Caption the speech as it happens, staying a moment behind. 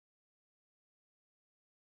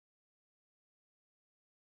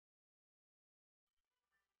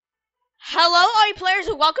Hello, all you players,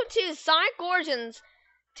 and welcome to Sonic Origins.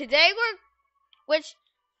 Today which,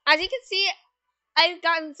 as you can see, I've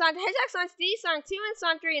gotten Sonic the Hedgehog, Sonic D, Sonic 2, and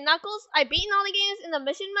Sonic 3 and Knuckles. I've beaten all the games in the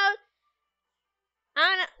mission mode.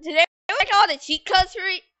 And today, we're going to all the cheat codes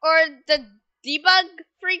or the debug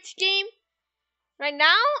for each game. Right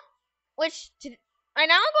now, I'm going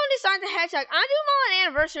to Sonic the Hedgehog. I'm doing them all in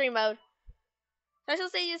anniversary mode. Special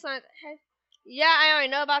stages, Sonic the Hedgehog. Yeah, I already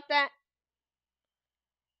know about that.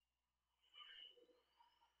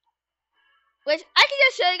 Which, I can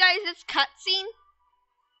just show you guys this cutscene.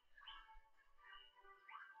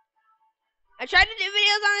 I tried to do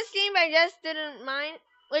videos on this game, but I just didn't mind.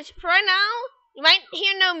 Which, for right now, you might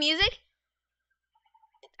hear no music.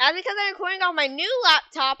 That's because I'm recording off my new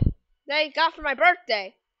laptop that I got for my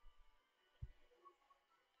birthday.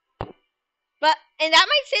 And that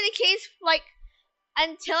might stay the case, like,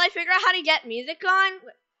 until I figure out how to get music on.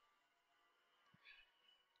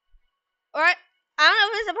 Or, I don't know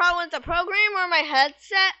if it's a problem with the program or my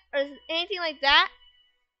headset or anything like that.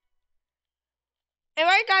 I've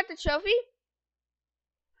already got the trophy.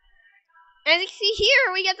 And as you can see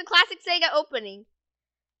here, we get the classic Sega opening.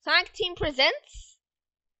 Sonic Team presents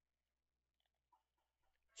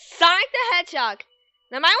Sonic the Hedgehog.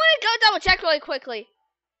 Now, I might want to go double check really quickly.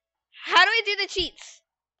 How do I do the cheats?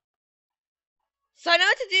 So I know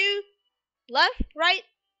what to do. Left, right,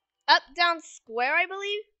 up, down, square, I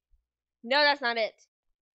believe. No, that's not it.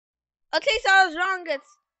 Okay, so I was wrong. It's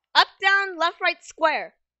up, down, left, right,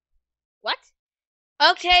 square. What?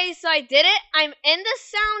 Okay, so I did it. I'm in the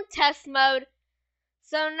sound test mode.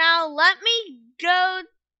 So now let me go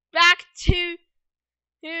back to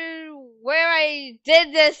where I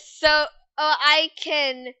did this so I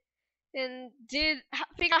can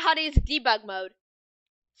figure out how to use debug mode.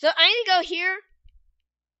 So I need to go here.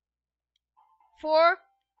 4,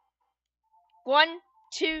 1,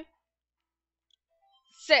 2,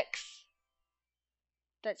 6.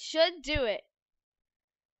 That should do it.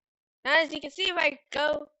 Now, as you can see, if I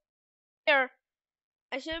go here,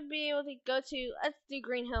 I should be able to go to, let's do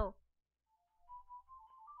Green Hill.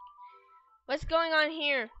 What's going on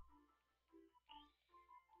here?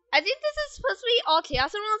 I think this is supposed to be all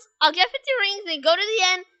Chaos Emeralds. I'll get 50 rings and go to the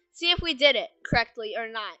end, see if we did it correctly or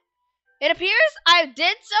not. It appears I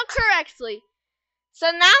did so correctly. So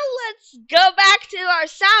now let's go back to our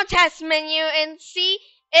sound test menu and see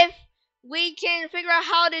if we can figure out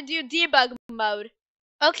how to do debug mode.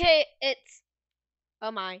 Okay, it's,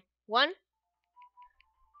 oh my, 1,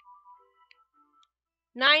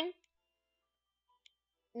 9,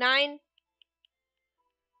 9,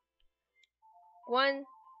 1,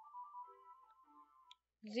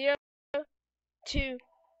 0, 2,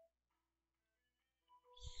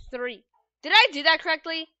 3. Did I do that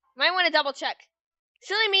correctly? Might want to double check.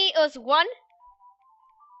 Silly me, it was 1,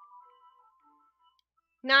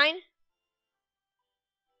 9,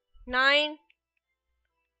 9,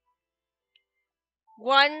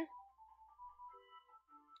 1,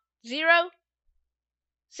 0,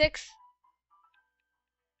 6,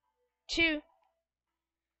 2,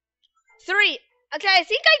 3. Okay, I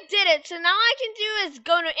think I did it. So now I can do is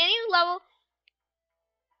go to any level.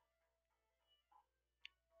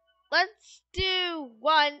 Let's do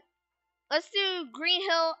 1. Let's do Green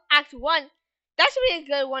Hill Act 1. That should be a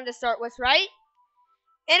good one to start with, right?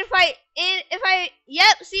 And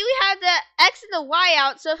yep, see we have the X and the Y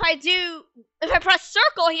out, so if I press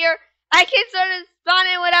circle here, I can sort of spawn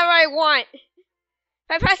in whatever I want.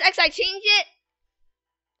 If I press X, I change it.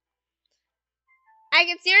 I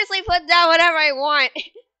can seriously put down whatever I want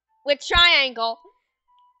with triangle.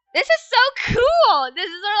 This is so cool! This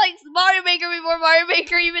is sort of like Mario Maker before Mario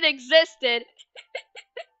Maker even existed.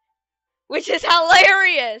 Which is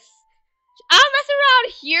hilarious. I'll mess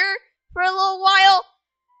around here for a little while.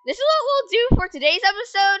 This is what we'll do for today's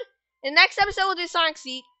episode. In the next episode, we'll do Sonic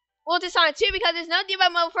 2 because there's no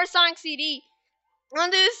debug mode for Sonic CD. We'll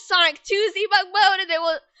do Sonic 2's debug mode, and then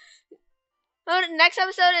the next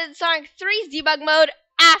episode is Sonic 3's debug mode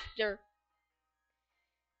after.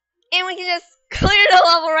 And we can just clear the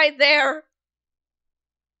level right there.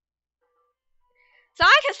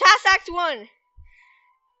 Sonic has passed Act 1.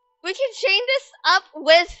 We can chain this up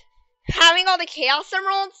with having all the Chaos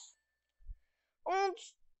Emeralds.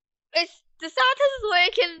 The sound test is where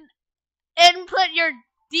you can input your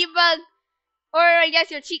debug, or I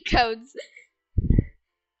guess your cheat codes.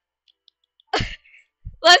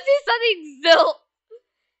 Let's do something Zilt.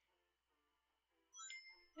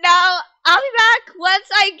 Now, I'll be back once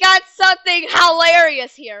I got something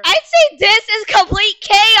hilarious here. I'd say this is complete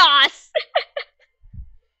chaos.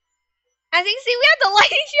 As you can see, we have the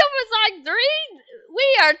lightning shield for Sonic 3. We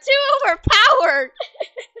are too overpowered.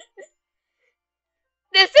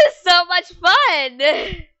 This is so much fun.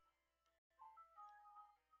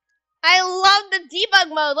 I love the debug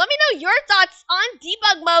mode. Let me know your thoughts on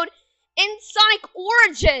debug mode in Sonic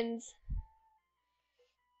Origins.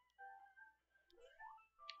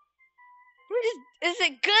 Is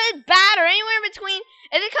it good, bad, or anywhere in between?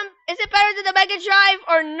 Is it better than the Mega Drive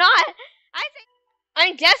or not?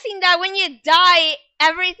 I'm guessing that when you die,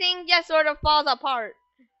 everything just sort of falls apart.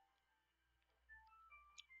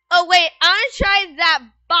 Oh wait, I want to try that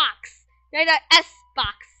box. Try that S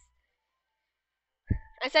box.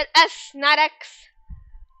 I said S, not X.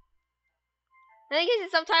 I think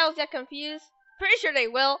the subtitles get confused. Pretty sure they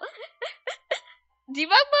will. Debug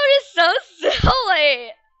mode is so silly.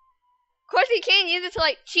 Of course, you can't use it to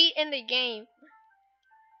like cheat in the game.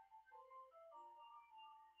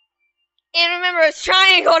 And remember, it's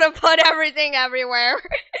triangle to put everything everywhere.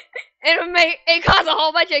 It cause a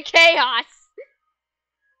whole bunch of chaos.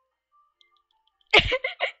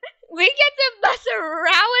 We get to mess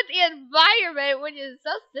around with the environment, which is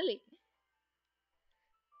so silly.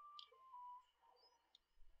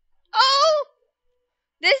 Oh!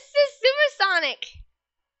 This is Supersonic.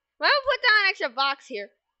 Why don't I put down an extra box here?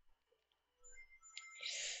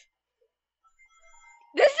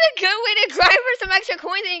 This is a good way to grind for some extra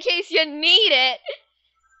coins in case you need it.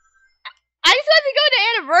 I just want to go to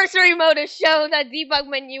anniversary mode to show that debug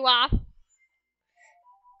menu off.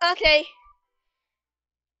 Okay.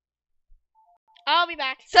 I'll be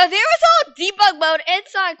back. So there was all debug mode in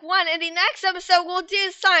Sonic 1. In the next episode, we'll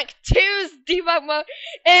do Sonic 2's debug mode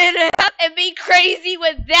and be crazy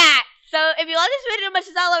with that. So if you like this video as much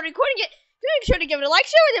as I love recording it, make sure to give it a like,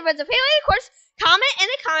 share with your friends and family, and of course, comment in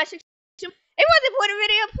the comment section. If you want to put a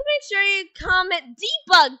video, please make sure you comment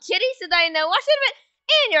debug kitty so that I know watch it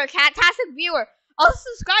and you're a Cat-Tastic viewer. Also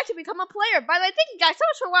subscribe to become a player. By the way, thank you guys so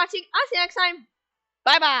much for watching. I'll see you next time.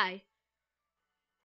 Bye bye.